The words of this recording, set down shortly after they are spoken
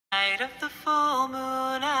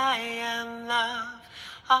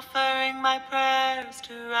offering my prayers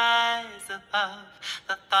to rise above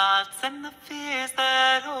the thoughts and the fears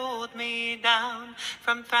that hold me down,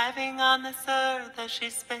 from thriving on this earth as she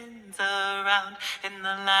spins around. In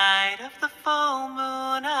the light of the full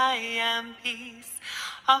moon I am peace,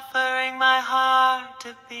 offering my heart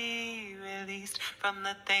to be released from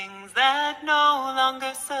the things that no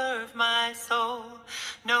longer serve my soul,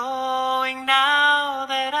 knowing now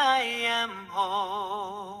that I am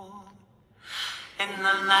whole. In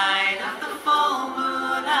the light of the full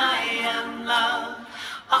moon I am love,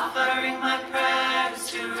 offering my prayers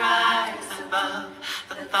to rise above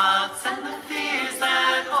the thoughts and the fears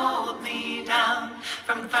that hold me down,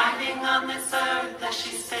 from thriving on this earth as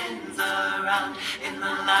she spins around. In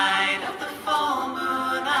the light of the full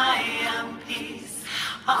moon I am peace,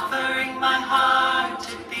 offering my heart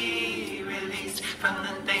to be released from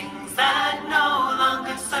the things that no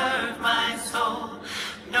longer serve my soul,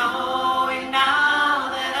 knowing now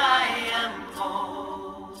that I am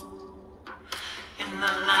whole. In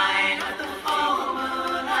the light of the